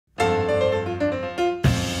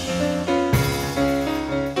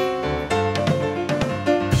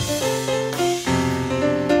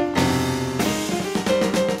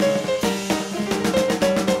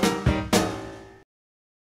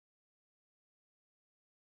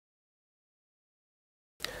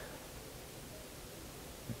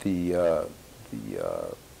the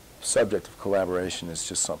subject of collaboration is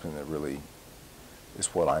just something that really is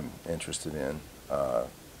what I'm interested in.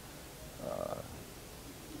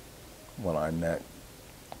 When I met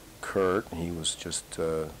Kurt, he was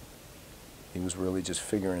really just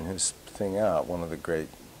figuring his thing out. One of the great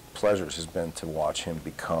pleasures has been to watch him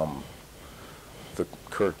become the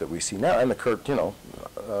Kurt that we see now, and the Kurt, you know,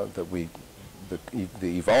 the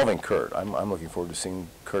evolving Kurt. I'm looking forward to seeing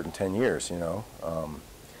Kurt in 10 years, you know.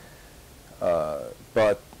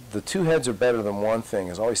 But the two heads are better than one thing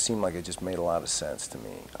has always seemed like it just made a lot of sense to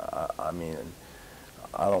me. I mean,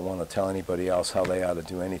 I don't want to tell anybody else how they ought to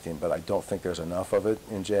do anything, but I don't think there's enough of it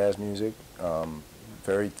in jazz music.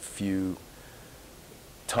 Very few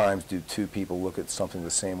times do two people look at something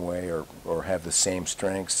the same way or have the same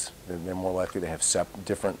strengths. They're more likely to have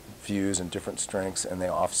different views and different strengths, and they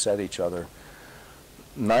offset each other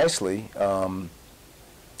nicely.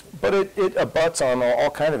 But it abuts on all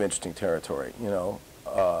kind of interesting territory, you know.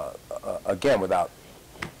 Again, without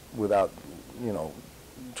you know,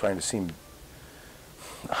 trying to seem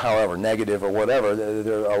however negative or whatever.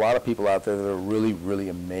 There are a lot of people out there that are really, really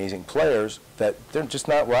amazing players that they're just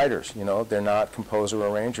not writers, you know. They're not composer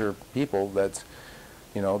arranger people that,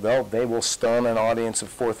 you know, they will stun an audience of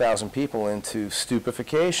 4,000 people into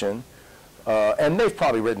stupefaction. And they've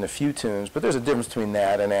probably written a few tunes, but there's a difference between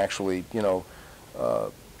that and actually, you know,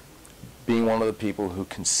 being one of the people who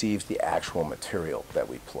conceives the actual material that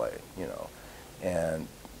we play, you know. And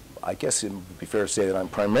I guess it would be fair to say that I'm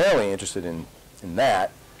primarily interested in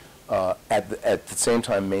that, at the same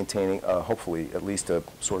time maintaining, hopefully, at least a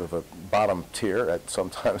sort of a bottom tier at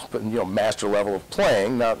sometimes, but, you know, master level of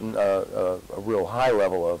playing, not a real high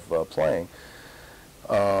level of playing.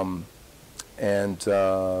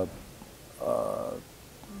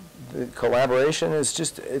 The collaboration is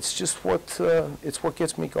it's what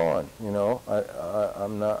gets me going, you know.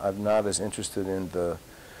 I'm not as interested in the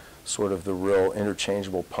sort of the real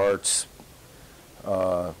interchangeable parts.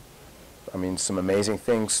 I mean, some amazing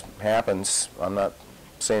things happens. I'm not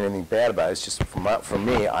saying anything bad about it. It's just for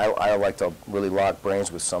me, I like to really lock brains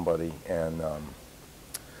with somebody and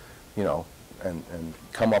you know, and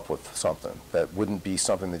come up with something that wouldn't be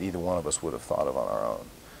something that either one of us would have thought of on our own.